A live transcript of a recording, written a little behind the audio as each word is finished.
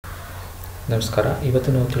ನಮಸ್ಕಾರ. ಇವತ್ತು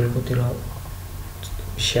ನಾವು ತಿಳ್ಕೊತಿರೋ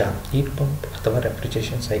ವಿಷಯ ಹೀಟ್ ಪಂಪ್ ಅಥವಾ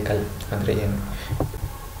ರೆಫ್ರಿಜರೇಷನ್ ಸೈಕಲ್ ಅಂದರೆ ಏನು.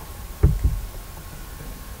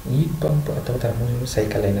 ಹೀಟ್ ಪಂಪ್ ಅಥವಾ ಥರ್ಮೋಡೈನಮಿಕ್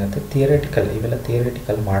ಸೈಕಲ್ ಏನಾಗುತ್ತೆ, ಥಿಯರಿಟಿಕಲ್, ಇವೆಲ್ಲ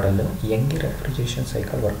ಥಿಯರಿಟಿಕಲ್ ಮಾಡಲು ಹೆಂಗೆ ರೆಫ್ರಿಜರೇಷನ್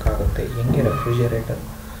ಸೈಕಲ್ ವರ್ಕ್ ಆಗುತ್ತೆ, ಹೆಂಗೆ ರೆಫ್ರಿಜರೇಟರ್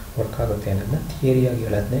ವರ್ಕ್ ಆಗುತ್ತೆ ಅನ್ನೋದನ್ನ ಥಿಯರಿಯಾಗಿ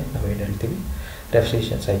ಹೇಳೋದನ್ನೇ ನಾವೇನು ಹೇಳ್ತೀವಿ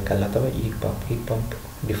ರೆಫ್ರಿಜರೇಷನ್ ಸೈಕಲ್ ಅಥವಾ ಹೀಟ್ ಪಂಪ್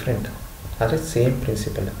ಡಿಫ್ರೆಂಟ್ ಆದರೆ ಸೇಮ್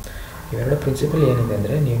ಪ್ರಿನ್ಸಿಪಲ್. ಇವೆರಡು ಪ್ರಿನ್ಸಿಪಲ್ ಏನಿದೆ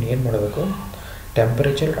ಅಂದರೆ, ನೀವು ಏನು ಮಾಡಬೇಕು,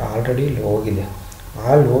 ಟೆಂಪರೇಚರ್ ಆಲ್ರೆಡಿ ಲೋ ಆಗಿದೆ,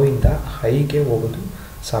 ಆ ಲೋಯಿಂದ ಹೈಗೆ ಹೋಗೋದು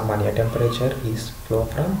ಸಾಮಾನ್ಯ. Temperature is flow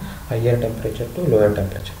from higher temperature to lower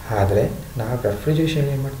temperature. ಆದರೆ ನಾವು ರೆಫ್ರಿಜರೇಷನ್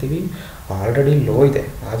ಏನು ಮಾಡ್ತೀವಿ, ಆಲ್ರೆಡಿ ಲೋ ಇದೆ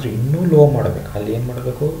ಆದರೆ ಇನ್ನೂ ಲೋ ಮಾಡಬೇಕು. ಅಲ್ಲಿ ಏನು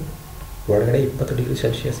ಮಾಡಬೇಕು, ಒಳಗಡೆ 20 ಡಿಗ್ರಿ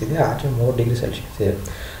ಸೆಲ್ಸಿಯಸ್ ಇದೆ, ಆಚೆ 3 ಡಿಗ್ರಿ ಸೆಲ್ಸಿಯಸ್ ಇದೆ,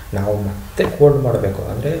 ನಾವು ಮತ್ತೆ ಕೋಲ್ಡ್ ಮಾಡಬೇಕು.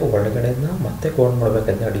 ಅಂದರೆ ಒಳಗಡೆನ ಮತ್ತೆ ಕೋಲ್ಡ್ ಮಾಡಬೇಕು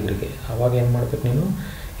 15 ಡಿಗ್ರಿಗೆ. ಆವಾಗ ಏನು ಮಾಡಬೇಕು, ನೀನು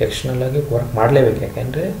ಎಕ್ಸ್ಟರ್ನಲ್ಲಾಗಿ ವರ್ಕ್ ಮಾಡಲೇಬೇಕು.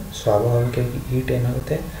 ಯಾಕೆಂದರೆ ಸ್ವಾಭಾವಿಕ ಹೀಟ್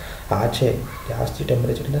ಏನಾಗುತ್ತೆ, ಆಚೆ ಜಾಸ್ತಿ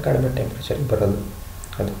ಟೆಂಪ್ರೇಚರಿಂದ ಕಡಿಮೆ ಟೆಂಪ್ರೇಚರ್ಗೆ ಬರೋದು,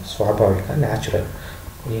 ಅದು ಸ್ವಾಭಾವಿಕ, ನ್ಯಾಚುರಲ್.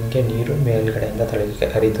 ಹಿಂಗೆ ನೀರು ಮೇಲ್ಗಡೆಯಿಂದ ತಳಗೆ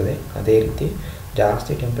ಹರಿತದೆ, ಅದೇ ರೀತಿ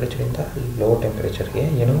ಜಾಸ್ತಿ ಟೆಂಪ್ರೇಚರಿಂದ ಲೋ ಟೆಂಪ್ರೇಚರ್ಗೆ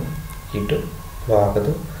ಏನು ಹೀಟು ಫ್ಲೋ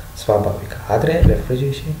ಆಗೋದು ಸ್ವಾಭಾವಿಕ. ಆದರೆ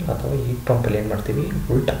ರೆಫ್ರಿಜರೇಷನ್ ಅಥವಾ ಹೀಟ್ ಪಂಪಲ್ಲಿ ಏನು ಮಾಡ್ತೀವಿ,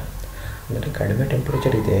 ಉಲ್ಟಾ. ಅಂದರೆ ಕಡಿಮೆ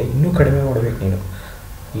ಟೆಂಪ್ರೇಚರ್ ಇದೆ, ಇನ್ನೂ ಕಡಿಮೆ ಮಾಡಬೇಕು ನೀನು.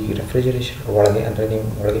 ಈ ರೆಫ್ರಿಜರೇಷನ್ ಒಳಗೆ ಅಂದರೆ ನೀವು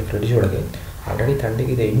ಒಳಗೆ ಫ್ರಿಡ್ಜ್ ಒಳಗೆ ಆಲ್ರೆಡಿ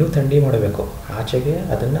ತಣ್ಣಗಿದೆ, ಇನ್ನೂ ಥಂಡಿ ಮಾಡಬೇಕು, ಆಚೆಗೆ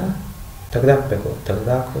ಅದನ್ನು ತೆಗೆದಾಕಬೇಕು.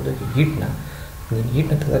 ತೆಗೆದಾಕೋದಕ್ಕೆ ಹೀಟ್ನ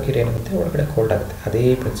ತೆಗೆದಾಕಿದ್ರೆ ಏನಾಗುತ್ತೆ, ಒಳಗಡೆ ಕೋಲ್ಡ್ ಆಗುತ್ತೆ. ಅದೇ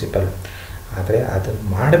ಪ್ರಿನ್ಸಿಪಲ್. ಆದರೆ ಅದನ್ನು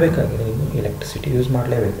ಮಾಡಬೇಕಾದ್ರೆ ನೀವು ಎಲೆಕ್ಟ್ರಿಸಿಟಿ ಯೂಸ್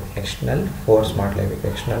ಮಾಡಲೇಬೇಕು, ಎಕ್ಸ್ಟರ್ನಲ್ ಫೋರ್ಸ್ ಮಾಡಲೇಬೇಕು,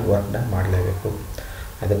 ಎಕ್ಸ್ಟರ್ನಲ್ ವರ್ಕ್ನ ಮಾಡಲೇಬೇಕು.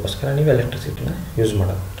 ಅದಕ್ಕೋಸ್ಕರ ನೀವು ಎಲೆಕ್ಟ್ರಿಸಿಟಿನ ಯೂಸ್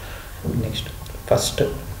ಮಾಡೋದು. ನೆಕ್ಸ್ಟ್ ಫಸ್ಟ್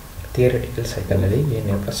ಥಿಯರಿಟಿಕಲ್ ಸೈಕಲಲ್ಲಿ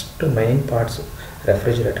ಏನು, ಫಸ್ಟು ಮೈನ್ ಪಾರ್ಟ್ಸ್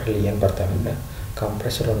ರೆಫ್ರಿಜರೇಟರಲ್ಲಿ ಏನು ಬರ್ತವೆ ಅಂದರೆ,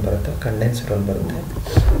 ಕಂಪ್ರೆಸರ್ ಒಂದು ಬರುತ್ತೆ, ಕಂಡೆನ್ಸರ್ ಒಂದು ಬರುತ್ತೆ,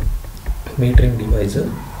 metering device,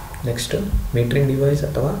 next metering device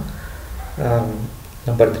ಅಥವಾ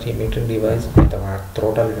ನಂಬರ್ 3 ಮೀಟ್ರಿಂಗ್ ಡಿವೈಸ್ ಅಥವಾ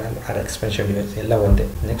throttle valve R expansion device ಎಲ್ಲ ಒಂದೇ.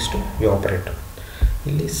 Next operator.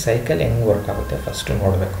 ಇಲ್ಲಿ ಸೈಕಲ್ ಹೆಂಗೆ ವರ್ಕ್ ಆಗುತ್ತೆ ಫಸ್ಟು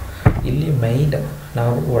ನೋಡಬೇಕು. ಇಲ್ಲಿ ಮೈನ್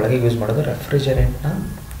ನಾವು ಒಳಗೆ ಯೂಸ್ ಮಾಡೋದು ರೆಫ್ರಿಜರೆಂಟ್ನ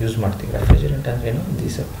ಯೂಸ್ ಮಾಡ್ತೀವಿ. ರೆಫ್ರಿಜರೆಂಟ್ ಅಂದ್ರೇನು,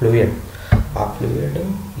 ದಿಸ್ ಎ ಫ್ಲೂಯಿಡ್. ಆ ಫ್ಲೂಯಿಡು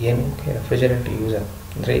ಏನಕ್ಕೆ ರೆಫ್ರಿಜರೆಂಟ್ ಯೂಸ್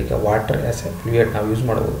ಅಂದರೆ, ಈಗ ವಾಟರ್ ಆ್ಯಸ್ ಎ ಫ್ಲೂಯಿಡ್ ನಾವು ಯೂಸ್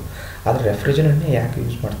ಮಾಡ್ಬೋದು. ಆದರೆ ರೆಫ್ರಿಜರೆಂಟ್ನೇ ಯಾಕೆ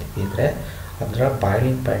ಯೂಸ್ ಮಾಡ್ತೀವಿ ಅಂದರೆ, ಅದರ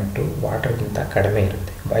ಬಾಯ್ಲಿಂಗ್ ಪಾಯಿಂಟು ವಾಟರ್ಗಿಂತ ಕಡಿಮೆ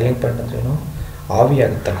ಇರುತ್ತೆ. ಬಾಯ್ಲಿಂಗ್ ಪಾಯಿಂಟ್ ಅಂದ್ರೇನು, ಆವಿ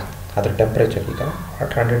ಆಗುತ್ತಲ್ಲ, ಅದರ ಟೆಂಪ್ರೇಚರ್. ಈಗ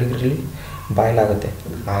ವಾಟರ್ 100 ಡಿಗ್ರಿಲಿ ಬಾಯ್ಲ್ ಆಗುತ್ತೆ,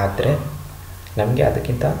 ಆದರೆ ನಮಗೆ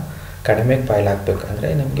ಅದಕ್ಕಿಂತ ಕಡಿಮೆಗೆ ಬಾಯ್ಲ್ ಆಗಬೇಕು. ಅಂದರೆ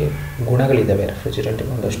ನಮಗೆ ಗುಣಗಳಿದ್ದಾವೆ,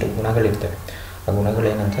 ರೆಫ್ರಿಜರೆಂಟಿಗೆ ಒಂದಷ್ಟು ಗುಣಗಳಿರ್ತವೆ. ಆ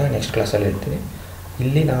ಗುಣಗಳೇನಂತ ನೆಕ್ಸ್ಟ್ ಕ್ಲಾಸಲ್ಲಿ ಹೇಳ್ತೀನಿ.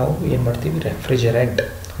 ಇಲ್ಲಿ ನಾವು ಏನು ಮಾಡ್ತೀವಿ, ರೆಫ್ರಿಜರೆಂಟ್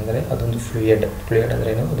ಅಂದರೆ ಅದೊಂದು ಫ್ಲೂಯಿಡ್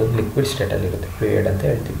ಅಂದ್ರೇನು, ಅದೊಂದು ಲಿಕ್ವಿಡ್ ಸ್ಟೇಟಲ್ಲಿರುತ್ತೆ, ಫ್ಲೂಯಿಡ್ ಅಂತ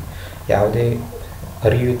ಹೇಳ್ತೀವಿ. ಯಾವುದೇ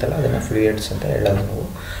ಹರಿಯುತ್ತಲ್ಲ ಅದನ್ನು ಫ್ಲೂಯಿಡ್ಸ್ ಅಂತ ಹೇಳೋದು ನಾವು.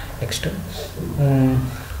 ನೆಕ್ಸ್ಟು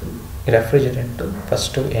ರೆಫ್ರಿಜರೆಂಟು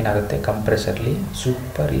ಫಸ್ಟು ಏನಾಗುತ್ತೆ, ಕಂಪ್ರೆಸರ್ಲಿ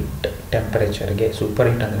ಸೂಪರ್ ಹೀಟ್ ಟೆಂಪರೇಚರ್ಗೆ, ಸೂಪರ್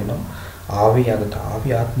ಹೀಟ್ ಅಂದ್ರೇನು, ಆವಿ ಆಗುತ್ತೆ, ಆವಿ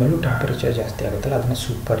ಆದಮೇಲೂ ಟೆಂಪರೇಚರ್ ಜಾಸ್ತಿ ಆಗುತ್ತಲ್ಲ ಅದನ್ನು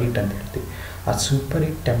ಸೂಪರ್ ಹೀಟ್ ಅಂತ ಹೇಳ್ತೀವಿ. ಆ ಸೂಪರ್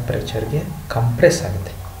ಹೀಟ್ ಟೆಂಪರೇಚರ್ಗೆ ಕಂಪ್ರೆಸ್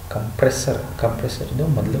ಆಗುತ್ತೆ. ಕಂಪ್ರೆಸರ್ದು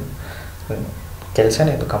ಮೊದಲು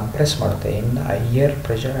ಕೆಲಸನೇ ಅದು, ಕಂಪ್ರೆಸ್ ಮಾಡುತ್ತೆ. ಇನ್ನು ಹೈಯರ್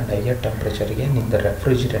ಪ್ರೆಷರ್ ಆ್ಯಂಡ್ ಹೈಯರ್ ಟೆಂಪ್ರೇಚರ್ಗೆ ನಿಂದ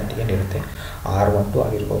ರೆಫ್ರಿಜರೆಂಟ್ ಏನಿರುತ್ತೆ, R12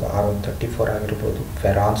 ಆಗಿರ್ಬೋದು, R134 ಆಗಿರ್ಬೋದು,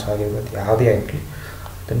 ಫೆರಾನ್ಸ್ ಆಗಿರ್ಬೋದು, ಯಾವುದೇ ಆಗಲಿ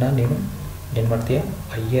ಅದನ್ನು ನೀನು ಏನು ಮಾಡ್ತೀಯ,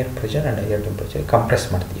 higher pressure and higher temperature compress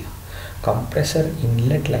ಮಾಡ್ತೀಯ. ಕಂಪ್ರೆಸರ್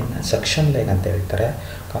ಇನ್ಲೆಟ್ ಲೈನ್ನ ಸಕ್ಷನ್ ಲೈನ್ ಅಂತ ಹೇಳ್ತಾರೆ,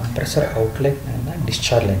 ಕಂಪ್ರೆಸರ್ ಔಟ್ಲೆಟ್ನ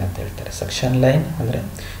ಡಿಸ್ಚಾರ್ಜ್ ಲೈನ್ ಅಂತ ಹೇಳ್ತಾರೆ. ಸಕ್ಷನ್ ಲೈನ್ ಅಂದರೆ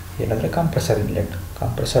ಏನಂದರೆ compressor inlet,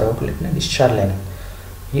 compressor ಔಟ್ಲೆಟ್ನ discharge line.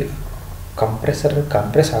 ಈ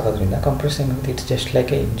ಕಂಪ್ರೆಸ್ ಆಗೋದ್ರಿಂದ ಕಂಪ್ರೆಸ್ ಏನಾಗುತ್ತೆ, it's just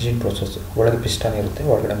like A engine process. ಒಳಗೆ ಪಿಸ್ಟನ್ ಇರುತ್ತೆ,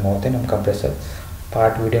 ಒಳಗಡೆ ಮೂವತ್ತೆ ನಮ್ಮ ಕಂಪ್ರೆಸರ್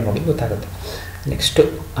ಪಾರ್ಟ್ ವೀಡಿಯೋ ನೋಡಿ ಗೊತ್ತಾಗುತ್ತೆ. Next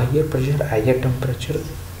higher pressure higher temperature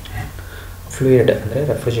fluid ಅಂದರೆ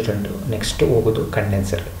ರೆಫ್ರಿಜರೆಂಟು. ನೆಕ್ಸ್ಟು ಹೋಗೋದು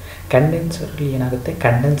ಕಂಡೆನ್ಸರಲ್ಲಿ ಏನಾಗುತ್ತೆ,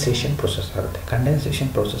 ಕಂಡೆನ್ಸೇಷನ್ ಪ್ರೋಸೆಸ್ ಆಗುತ್ತೆ. ಕಂಡೆನ್ಸೇಷನ್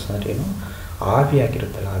ಪ್ರೋಸೆಸ್ ಅಂದರೆ ಏನು, ಆವಿ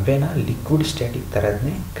ಆಗಿರುತ್ತಲ್ಲ ಅವೇನ liquid static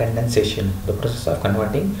ಥರದನ್ನೇ condensation, the process of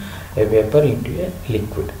converting A vapour into A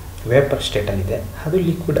liquid. Vapour ಸ್ಟೇಟಲ್ಲಿದೆ, ಅದು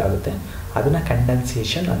ಲಿಕ್ವಿಡ್ ಆಗುತ್ತೆ, ಅದನ್ನು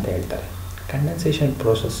ಕಂಡೆನ್ಸೇಷನ್ ಅಂತ ಹೇಳ್ತಾರೆ. ಕಂಡೆನ್ಸೇಷನ್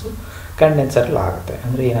ಪ್ರೋಸೆಸ್ಸು ಕಂಡೆನ್ಸರಲ್ಲಿ ಆಗುತ್ತೆ.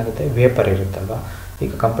 ಅಂದರೆ ಏನಾಗುತ್ತೆ, ವೇಪರ್ ಇರುತ್ತಲ್ವ,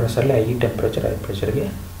 ಈಗ ಕಂಪ್ರೆಸರ್ಲಿ high temperature high ಪ್ರೆಷರ್ಗೆ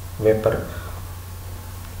vapour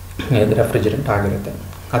refrigerant ಆಗಿರುತ್ತೆ.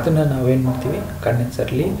 ಅದನ್ನು ನಾವೇನು ಮಾಡ್ತೀವಿ,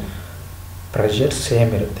 ಕಂಡೆನ್ಸರ್ಲಿ ಪ್ರೆಷರ್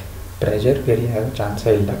ಸೇಮ್ ಇರುತ್ತೆ, ಪ್ರೆಷರ್ ವೇರಿ ಆಗೋ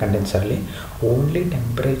ಚಾನ್ಸೇ ಇಲ್ಲ. ಕಂಡೆನ್ಸರ್ಲಿ ಓನ್ಲಿ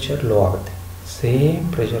ಟೆಂಪ್ರೇಚರ್ ಲೋ ಆಗುತ್ತೆ, ಸೇಮ್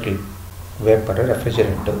ಪ್ರೆಷರ್ಲಿ ವೇಪರ್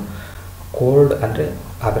ರೆಫ್ರಿಜರೆಂಟು ಕೋಲ್ಡ್ ಅಂದರೆ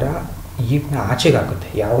ಅದರ ಹೀಟ್ನ ಆಚೆಗೆ ಹಾಕುತ್ತೆ.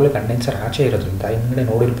 ಯಾವಾಗಲೂ ಕಂಡೆನ್ಸರ್ ಆಚೆ ಇರೋದ್ರಿಂದ ಹಿಂಗಡೆ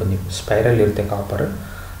ನೋಡಿರ್ಬೋದು ನೀವು, ಸ್ಪೈರಲ್ ಇರುತ್ತೆ ಕಾಪರ್,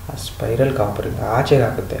 ಆ ಸ್ಪೈರಲ್ ಕಾಪರಿಂದ ಆಚೆಗೆ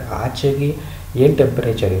ಹಾಕುತ್ತೆ. ಆಚೆಗೆ ಏನು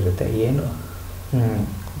ಟೆಂಪರೇಚರ್ ಇರುತ್ತೆ, ಏನು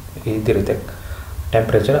ಇದಿರುತ್ತೆ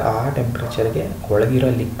ಟೆಂಪ್ರೇಚರ್, ಆ ಟೆಂಪ್ರೇಚರ್ಗೆ ಒಳಗಿರೋ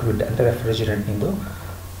ಲಿಕ್ವಿಡ್ ಅಂದರೆ ರೆಫ್ರಿಜರೆಂಟ್ನಿಂದು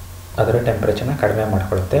ಅದರ ಟೆಂಪ್ರೇಚರ್ನ ಕಡಿಮೆ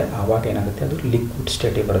ಮಾಡ್ಕೊಳ್ಳುತ್ತೆ. ಆವಾಗ ಏನಾಗುತ್ತೆ, ಅದು ಲಿಕ್ವಿಡ್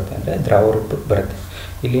ಸ್ಟೇಟಿಗೆ ಬರುತ್ತೆ, ಅಂದರೆ ದ್ರವ ರೂಪಕ್ಕೆ ಬರುತ್ತೆ.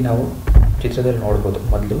 ಇಲ್ಲಿ ನಾವು ಚಿತ್ರದಲ್ಲಿ ನೋಡ್ಬೋದು,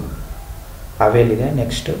 ಮೊದಲು ಅವೇಲಿದೆ.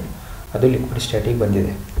 ನೆಕ್ಸ್ಟು ಅದು ಲಿಕ್ವಿಡ್ ಸ್ಟೇಟಿಗೆ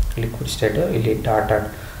ಬಂದಿದೆ. ಲಿಕ್ವಿಡ್ ಸ್ಟೇಟು ಇಲ್ಲಿ ಡಾಟ್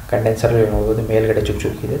ಕಂಡೆನ್ಸರಲ್ಲಿ ನೋಡ್ಬೋದು, ಮೇಲ್ಗಡೆ ಚುಕ್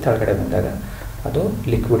ಚುಕ್ಕಿದೆ, ಕೆಳಗಡೆ ಬಂದಾಗ ಅದು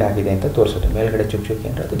ಲಿಕ್ವಿಡ್ ಆಗಿದೆ ಅಂತ ತೋರಿಸೋದು. ಮೇಲ್ಗಡೆ ಚುಕ್ ಚುಕ್ಕಿ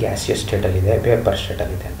ಅಂದರೆ ಅದು ಗ್ಯಾಸಿಯಸ್ ಸ್ಟೇಟಲ್ಲಿದೆ, ವೇಪರ್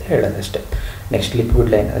ಸ್ಟೇಟಲ್ಲಿದೆ ಅಂತ ಹೇಳೋದಷ್ಟೇ. ನೆಕ್ಸ್ಟ್ ಲಿಕ್ವಿಡ್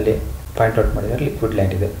ಲೈನ್ ಅಲ್ಲಿ ಪಾಯಿಂಟ್ ಔಟ್ ಮಾಡಿದರೆ ಲಿಕ್ವಿಡ್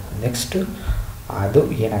ಲೈನ್ ಇದೆ. ನೆಕ್ಸ್ಟ್ ಅದು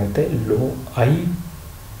ಏನಾಗುತ್ತೆ, high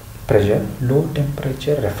pressure low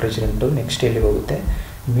temperature ರೆಫ್ರಿಜರೆಂಟು next ಎಲ್ಲಿ ಹೋಗುತ್ತೆ,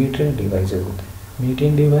 ಮೀಟ್ರಿಂಗ್ ಡಿವೈಸ್ ಹೋಗುತ್ತೆ.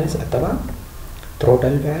 ಮೀಟ್ರಿಂಗ್ ಡಿವೈಸ್ ಅಥವಾ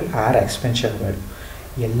ಥ್ರೋಟಲ್ ವ್ಯಾಲ್ ಆರ್ ಎಕ್ಸ್ಪೆನ್ಷನ್ ವ್ಯಾಲ್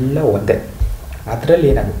ಎಲ್ಲ ಒಂದೇ. ಅದರಲ್ಲಿ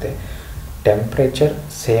ಏನಾಗುತ್ತೆ, ಟೆಂಪ್ರೇಚರ್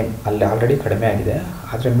ಸೇಮ್ ಅಲ್ಲಿ ಆಲ್ರೆಡಿ ಕಡಿಮೆ ಆಗಿದೆ,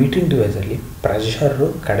 ಆದರೆ ಮೀಟ್ರಿಂಗ್ ಡಿವೈಸಲ್ಲಿ ಪ್ರೆಷರು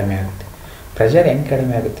ಕಡಿಮೆ ಆಗುತ್ತೆ. ಪ್ರೆಷರ್ ಹೆಂಗೆ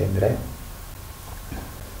ಕಡಿಮೆ ಆಗುತ್ತೆ ಅಂದರೆ,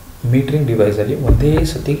 ಮೀಟ್ರಿಂಗ್ ಡಿವೈಸಲ್ಲಿ ಒಂದೇ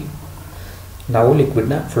ಸತಿ ನಾವು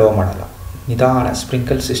ಲಿಕ್ವಿಡ್ನ ಫ್ಲೋ ಮಾಡಲ್ಲ, ನಿಧಾನ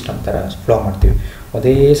ಸ್ಪ್ರಿಂಕಲ್ ಸಿಸ್ಟಮ್ ಥರ ಫ್ಲೋ ಮಾಡ್ತೀವಿ.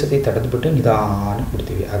 ಒಂದೇ ಸತಿ ತಡೆದ್ಬಿಟ್ಟು ನಿಧಾನಕ್ಕೆ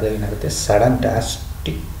ಬಿಡ್ತೀವಿ. ಅದೇನಾಗುತ್ತೆ, ಸಡನ್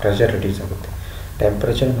ಡ್ರಾಸ್ಟಿಕ್ ಪ್ರೆಷರ್ ರಿಡ್ಯೂಸ್ ಆಗುತ್ತೆ.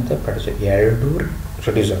 ಟೆಂಪ್ರೇಚರ್ ಮತ್ತು ಪ್ರೆಷರ್ ಎರಡೂ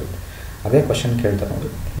ರಿಡ್ಯೂಸ್ ಆಗುತ್ತೆ. ಅದೇ ಕ್ವಶನ್ ಕೇಳ್ತಾರೆ ನೋಡಿ,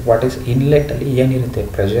 ವಾಟ್ ಈಸ್ ಇನ್ಲೆಟಲ್ಲಿ ಏನಿರುತ್ತೆ,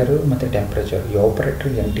 ಪ್ರೆಷರು ಮತ್ತು ಟೆಂಪ್ರೇಚರ್.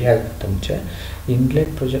 ಆಪರೇಟ್ರಿಗೆ ಎಂಟಿ ಆಗೋಕ್ಕಿಂತ ಮುಂಚೆ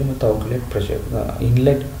ಇನ್ಲೆಟ್ ಪ್ರೆಷರ್ ಮತ್ತು ಔಟ್ಲೆಟ್ ಪ್ರೆಷರ್,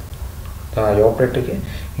 ಇನ್ಲೆಟ್ ಆಪರೇಟ್ರಿಗೆ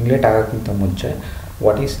ಇನ್ಲೆಟ್ ಆಗೋಕ್ಕಿಂತ ಮುಂಚೆ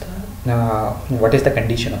ವಾಟ್ ಈಸ್ ದ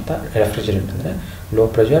ಕಂಡೀಷನ್ ಅಂತ ರೆಫ್ರಿಜರೆಂಟ್ ಅಂದರೆ ಲೋ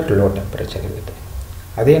ಪ್ರೆಷರ್ ಲೋ ಟೆಂಪ್ರೇಚರ್ ಇರುತ್ತೆ.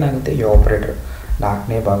 ಅದೇನಾಗುತ್ತೆ, ಆಪರೇಟ್ರ್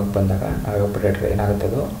 4ನೇ ಭಾಗಕ್ಕೆ ಬಂದಾಗ ಆಪರೇಟ್ರ್ ಏನಾಗುತ್ತೆ,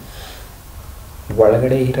 ಅದು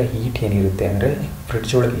ಒಳಗಡೆ ಇರೋ ಹೀಟ್ ಏನಿರುತ್ತೆ ಅಂದರೆ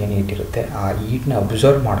ಫ್ರಿಡ್ಜ್ ಒಳಗೆ ಏನು ಹೀಟ್ ಇರುತ್ತೆ ಆ ಹೀಟ್ನ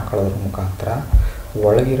ಅಬ್ಸರ್ವ್ ಮಾಡ್ಕೊಳ್ಳೋದ್ರ ಮುಖಾಂತರ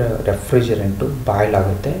ಒಳಗಿರೋ ರೆಫ್ರಿಜರೆಂಟು ಬಾಯ್ಲ್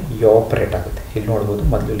ಆಗುತ್ತೆ, ಆಪರೇಟ್ ಆಗುತ್ತೆ. ಇಲ್ಲಿ ನೋಡ್ಬೋದು,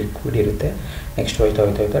 ಮೊದಲು ಲಿಕ್ವಿಡ್ ಇರುತ್ತೆ, ನೆಕ್ಸ್ಟ್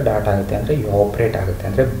ಹೋಯ್ತಾ ಡಾಟ್ ಆಗುತ್ತೆ ಅಂದರೆ ಆಪರೇಟ್ ಆಗುತ್ತೆ,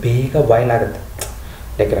 ಅಂದರೆ ಬೇಗ ಬಾಯ್ಲ್ ಆಗುತ್ತೆ.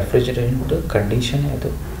 ಲೈಕ್ ರೆಫ್ರಿಜರೆಂಟ್ ಕಂಡೀಷನ್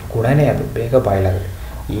ಅದು ಗುಣನೇ, ಅದು ಬೇಗ ಬಾಯ್ಲ್ ಆಗುತ್ತೆ.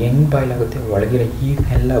 ಹೆಂಗೆ ಬಾಯ್ಲ್ ಆಗುತ್ತೆ, ಒಳಗಿರೋ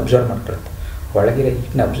ಹೀಟ್ನೆಲ್ಲ ಅಬ್ಸರ್ವ್ ಮಾಡ್ಕೊಳ್ಳುತ್ತೆ. ಒಳಗಿರೋ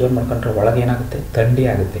ಹೀಟ್ನ ಅಬ್ಸರ್ವ್ ಮಾಡ್ಕೊಂಡ್ರೆ ಒಳಗೆ ಏನಾಗುತ್ತೆ, ಥಂಡಿ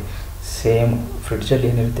ಆಗುತ್ತೆ. ಸೇಮ್ ಫ್ರಿಡ್ಜಲ್ಲಿ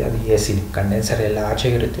ಏನಿರುತ್ತೆ ಅದು ಎ ಸಿ, ಕಂಡೆನ್ಸರ್ ಎಲ್ಲ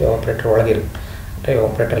ಆಚೆಗಿರುತ್ತೆ, ಆಪ್ರೇಟ್ರ್ ಒಳಗಿರುತ್ತೆ. ಅಂದರೆ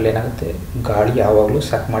ಆಪ್ರೇಟ್ರಲ್ಲಿ ಏನಾಗುತ್ತೆ, ಗಾಳಿ ಯಾವಾಗಲೂ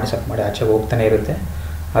ಸಕ್ ಮಾಡಿ ಆಚೆಗೆ ಹೋಗ್ತಾನೆ ಇರುತ್ತೆ,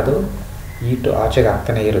 ಅದು ಹೀಟು ಆಚೆಗೆ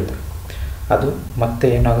ಆಗ್ತಾನೆ ಇರುತ್ತೆ. ಅದು ಮತ್ತೆ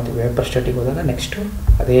ಏನಾಗುತ್ತೆ, ವೇಪರ್ ಸ್ಟೇಟಿಗೆ ಹೋದಾಗ ನೆಕ್ಸ್ಟು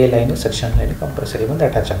ಅದೇ ಲೈನು ಸೆಕ್ಷನ್ ಲೈನು ಕಂಪ್ರೆಸರಿಗೆ ಬಂದು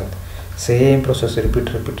ಅಟ್ಯಾಚ್ ಆಗುತ್ತೆ. ಸೇಮ್ ಪ್ರೊಸೆಸ್ ರಿಪೀಟ್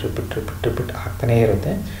ಆಗ್ತಾನೇ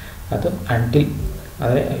ಇರುತ್ತೆ. ಅದು ಅಂಟಿಲ್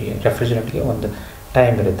ಅಂದರೆ ರೆಫ್ರಿಜರೆಂಟ್ಗೆ ಒಂದು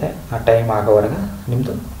ಟೈಮ್ ಇರುತ್ತೆ, ಆ ಟೈಮ್ ಆಗೋವರೆಗೆ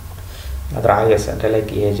ನಿಮ್ಮದು ಅದರ ಆಯಸ್ ಅಂದರೆ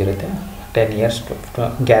ಲೈಕ್ ಏಜ್ ಇರುತ್ತೆ, 10 years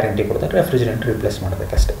ಗ್ಯಾರಂಟಿ ಕೊಡ್ತಾರೆ, ರೆಫ್ರಿಜರೆಂಟ್ ರಿಪ್ಲೇಸ್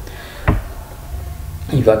ಮಾಡಬೇಕಷ್ಟೆ.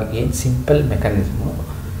 ಇವಾಗ ಏನು ಸಿಂಪಲ್ ಮೆಕ್ಯಾನಿಸಮು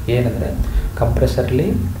ಏನಂದರೆ, ಕಂಪ್ರೆಸರ್ಲಿ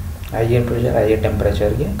ಹೈಯರ್ ಪ್ರೆಷರ್ ಹೈಯರ್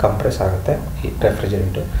ಟೆಂಪ್ರೇಚರ್ಗೆ ಕಂಪ್ರೆಸ್ ಆಗುತ್ತೆ ಈ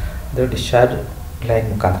ರೆಫ್ರಿಜರೆಂಟು. ಅದು ಡಿಸ್ಚಾರ್ಜ್ ಲೈನ್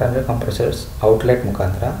ಮುಖಾಂತರ ಅಂದರೆ ಕಂಪ್ರೆಸರ್ಸ್ ಔಟ್ಲೆಟ್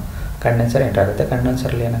ಮುಖಾಂತರ ಕಂಡೆನ್ಸರ್ ಎಂಟರ್ ಆಗುತ್ತೆ.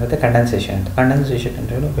 ಕಂಡೆನ್ಸರಲ್ಲಿ ಏನಾಗುತ್ತೆ, ಕಂಡೆನ್ಸೇಷನ್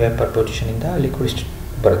ಅಂದರೆ ವೇಪರ್ ಪೊಸಿಷನಿಂದ ಲಿಕ್ವಿಡ್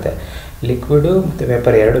ಬರುತ್ತೆ. ಲಿಕ್ವಿಡು ಮತ್ತು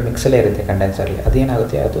ವೇಪರ್ ಎರಡು ಮಿಕ್ಸಲ್ಲೇ ಇರುತ್ತೆ ಕಂಡೆನ್ಸರ್ಲಿ.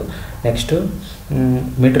 ಅದೇನಾಗುತ್ತೆ, ಅದು ನೆಕ್ಸ್ಟು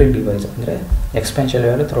ಮೀಟ್ರಿಂಗ್ ಡಿವೈಸ್ ಅಂದರೆ ಎಕ್ಸ್ಪೆನ್ಷನ್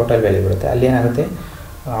ವ್ಯಾಲ್ಯೂ ಥ್ರೋಟಲ್ ವ್ಯಾಲ್ಯೂ ಬರುತ್ತೆ. ಅಲ್ಲಿ ಏನಾಗುತ್ತೆ,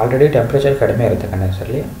 ಆಲ್ರೆಡಿ ಟೆಂಪ್ರೇಚರ್ ಕಡಿಮೆ ಇರುತ್ತೆ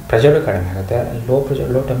ಕಂಡೆನ್ಸರ್ಲಿ, ಪ್ರೆಷರು ಕಡಿಮೆ ಆಗುತ್ತೆ. Low pressure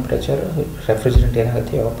low temperature refrigerant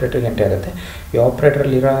ಏನಾಗುತ್ತೆ, ಆಪ್ರೇಟ್ರಿಗೆ ಎಂಟ್ರಿ ಆಗುತ್ತೆ.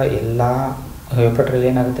 ಆಪ್ರೇಟ್ರಲ್ಲಿರೋ ಎಲ್ಲ ಆಪ್ರೇಟ್ರಲ್ಲಿ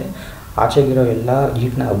ಏನಾಗುತ್ತೆ, ಆಚೆಗಿರೋ ಎಲ್ಲ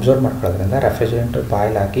ಹೀಟ್ನ ಅಬ್ಸರ್ವ್ ಮಾಡ್ಕೊಳ್ಳೋದ್ರಿಂದ ರೆಫ್ರಿಜರೆಂಟ್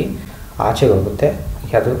ಬಾಯ್ಲ್ ಆಗಿ ಆಚೆಗೆ ಹೋಗುತ್ತೆ.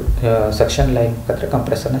 ಅದು ಸೆಕ್ಷನ್ ಲೈನ್ ಮುಖಾಂತರ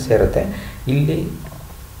ಕಂಪ್ರೆಸರ್ನ ಸೇರುತ್ತೆ. ಇಲ್ಲಿ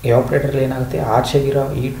ಆಪ್ರೇಟ್ರಲ್ಲಿ ಏನಾಗುತ್ತೆ, ಆಚೆಗಿರೋ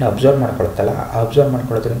ಹೀಟ್ನ ಅಬ್ಸರ್ವ್ ಮಾಡ್ಕೊಳುತ್ತಲ್ಲ, ಅಬ್ಸರ್ವ್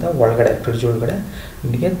ಮಾಡ್ಕೊಳ್ಳೋದ್ರಿಂದ ಒಳಗಡೆ ಫ್ರಿಡ್ಜ್ ಒಳಗಡೆ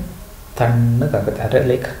ನಿಮಗೆ ತಣ್ಣಗಾಗುತ್ತೆ. ಅಂದರೆ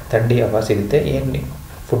ಲೈಕ್ ಥಂಡಿ ಹವಾ ಸಿಗುತ್ತೆ, ಏನು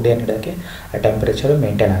ಫುಡ್ ಏನು ಇಡೋಕ್ಕೆ ಆ ಟೆಂಪ್ರೇಚರು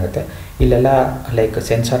ಮೇಂಟೈನ್ ಆಗುತ್ತೆ. ಇಲ್ಲೆಲ್ಲ ಲೈಕ್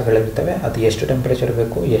ಸೆನ್ಸಾರ್ಗಳಿರ್ತವೆ, ಅದು ಎಷ್ಟು ಟೆಂಪ್ರೇಚರ್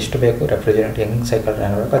ಬೇಕು ಎಷ್ಟು ಬೇಕು ರೆಫ್ರಿಜರೆಂಟ್ ಹೆಂಗೆ ಸೈಕಲ್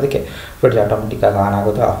ರನ್ ಆಗಬೇಕು, ಅದಕ್ಕೆ ಫ್ರಿಡ್ಜ್ ಆಟೋಮೆಟಿಕ್ಕಾಗಿ ಆನ್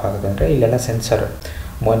ಆಗೋದು ಆಫ್ ಆಗೋದು. ಅಂದರೆ ಇಲ್ಲೆಲ್ಲ ಸೆನ್ಸರ್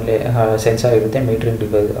ಮೊದಲೇ ಸೆನ್ಸಾರ್ ಇರುತ್ತೆ, ಮೀಟ್ರಿಂಗ್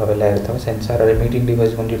ಡಿವೈಸ್ ಅವೆಲ್ಲ ಇರ್ತವೆ. ಸೆನ್ಸಾರಲ್ಲಿ ಮೀಟ್ರಿಂಗ್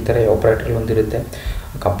ಡಿವೈಸ್ ಒಂದಿರ್ತಾರೆ, ಆಪ್ರೇಟ್ರಲ್ಲಿ ಒಂದಿರುತ್ತೆ,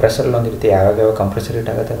 ಕಂಪ್ರೆಸರಲ್ಲಿ ಒಂದಿರುತ್ತೆ. ಯಾವಾಗ ಕಂಪ್ರೆಸರ್ ಹಿಟ್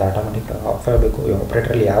ಆಗುತ್ತೆ ಅದು ಆಟೋಮೆಟಿಕ್ ಆಫ್ ಆಗಬೇಕು.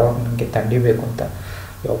 ಆಪ್ರೇಟ್ರಲ್ಲಿ ಯಾವಾಗ ನಮಗೆ ಥಂಡಿ ಬೇಕು ಅಂತ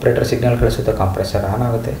ಆಪ್ರೇಟರ್ ಸಿಗ್ನಲ್ ಕಳಿಸುತ್ತೆ, ಕಂಪ್ರೆಸರ್ ಆನ್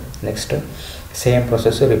ಆಗುತ್ತೆ. ನೆಕ್ಸ್ಟ್ ಸೇಮ್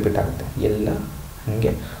ಪ್ರೊಸೆಸ್ಸು ರಿಪೀಟ್ ಆಗುತ್ತೆ. ಎಲ್ಲ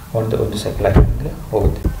ಹಾಗೆ ಒಂದು ಸೈಕಲ್ ಆಗಿ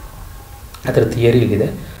ಹೋಗುತ್ತೆ. ಅದರ ಥಿಯರಿ ಇಲ್ಲಿದೆ,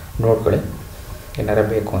 ನೋಡ್ಕೊಳ್ಳಿ ಏನಾರು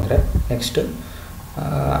ಬೇಕು ಅಂದರೆ. ನೆಕ್ಸ್ಟು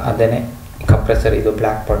ಅದೇ ಕಂಪ್ರೆಸರ್, ಇದು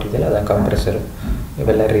ಬ್ಲ್ಯಾಕ್ ಪಾಟ್ ಇದೆಯಲ್ಲ ಅದನ್ನು ಕಂಪ್ರೆಸರು,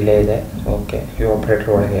 ಇವೆಲ್ಲ ರಿಲೇ ಇದೆ. ಓಕೆ, ಈ ಆಪ್ರೇಟ್ರ್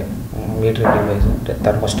ಒಳಗೆ ಮೀಟ್ರಿಂಗ್ ಡಿವೈಸ್ ಅಂದರೆ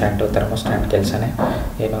ಥರ್ಮೋಸ್ಟ್ಯಾಂಡ್ ಕೆಲಸನೇ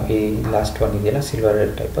ಏನು, ಈ ಲಾಸ್ಟ್ ಒನ್ ಇದೆಯಲ್ಲ ಸಿಲ್ವರ್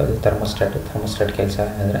ಟೈಪ್, ಅದು ಥರ್ಮೋಸ್ಟ್ಯಾಟ್ ಕೆಲಸ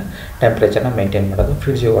ಅಂದರೆ ಟೆಂಪ್ರೇಚರ್ನ ಮೇಂಟೈನ್ ಮಾಡೋದು.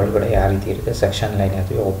 ಫ್ರಿಡ್ಜ್ ಒಳಗಡೆ ಯಾವ ರೀತಿ ಇರುತ್ತೆ, ಸೆಕ್ಷನ್ ಲೈನ್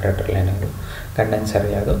ಅದು, ಆಪ್ರೇಟರ್ ಲೈನ್ ಅದು, ಕಂಡೆನ್ಸರ್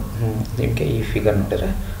ಯಾವುದು, ನಿಮಗೆ ಈ ಫಿಗರ್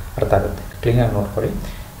ನೋಡಿದ್ರೆ ಅರ್ಥ ಆಗುತ್ತೆ. ಕ್ಲೀನಾಗಿ ನೋಡ್ಕೊಳ್ಳಿ.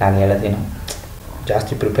 ನಾನು ಹೇಳೋದೇನು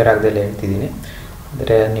ಜಾಸ್ತಿ ಪ್ರಿಪೇರ್ ಆಗದೆಲ್ಲ ಹೇಳ್ತಿದ್ದೀನಿ,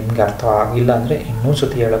 ಅಂದರೆ ನಿಮ್ಗೆ ಅರ್ಥ ಆಗಿಲ್ಲ ಅಂದರೆ ಇನ್ನೂ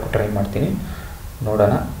ಸತಿ ಹೇಳೋಕ್ಕೆ ಟ್ರೈ ಮಾಡ್ತೀನಿ.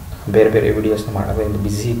 ನೋಡೋಣ, ಬೇರೆ ವೀಡಿಯೋಸ್ನ ಮಾಡೋದ್ರಿಂದ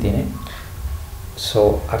ಬ್ಯುಸಿ ಇದ್ದೀನಿ. ಸೊ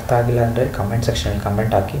ಅರ್ಥ ಆಗಿಲ್ಲ ಅಂದರೆ ಕಮೆಂಟ್ ಸೆಕ್ಷನಲ್ಲಿ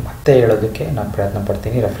ಕಮೆಂಟ್ ಹಾಕಿ ಮತ್ತೆ ಹೇಳೋದಕ್ಕೆ ನಾನು ಪ್ರಯತ್ನ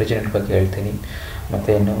ಪಡ್ತೀನಿ. ರೆಫ್ರಿಜರೆಂಟ್ ಬಗ್ಗೆ ಹೇಳ್ತೀನಿ, ಮತ್ತು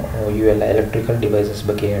ಇನ್ನು ಇವೆಲ್ಲ ಎಲೆಕ್ಟ್ರಿಕಲ್ ಡಿವೈಸಸ್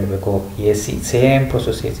ಬಗ್ಗೆ ಹೇಳಬೇಕು. A C same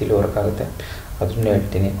process A ಸಿಲಿ work ಆಗುತ್ತೆ, ಅದನ್ನು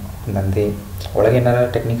ಹೇಳ್ತೀನಿ. ನಂದು ಒಳಗೇನಾರ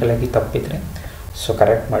ಟೆಕ್ನಿಕಲಾಗಿ ತಪ್ಪಿದರೆ ಸೊ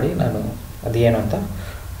ಕರೆಕ್ಟ್ ಮಾಡಿ, ನಾನು ಅದೇನು ಅಂತ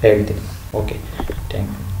ಹೇಳ್ತೀನಿ. Okay,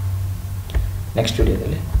 thank you. ನೆಕ್ಸ್ಟ್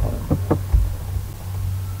ವಿಡಿಯೋದಲ್ಲಿ ನೋಡೋಣ.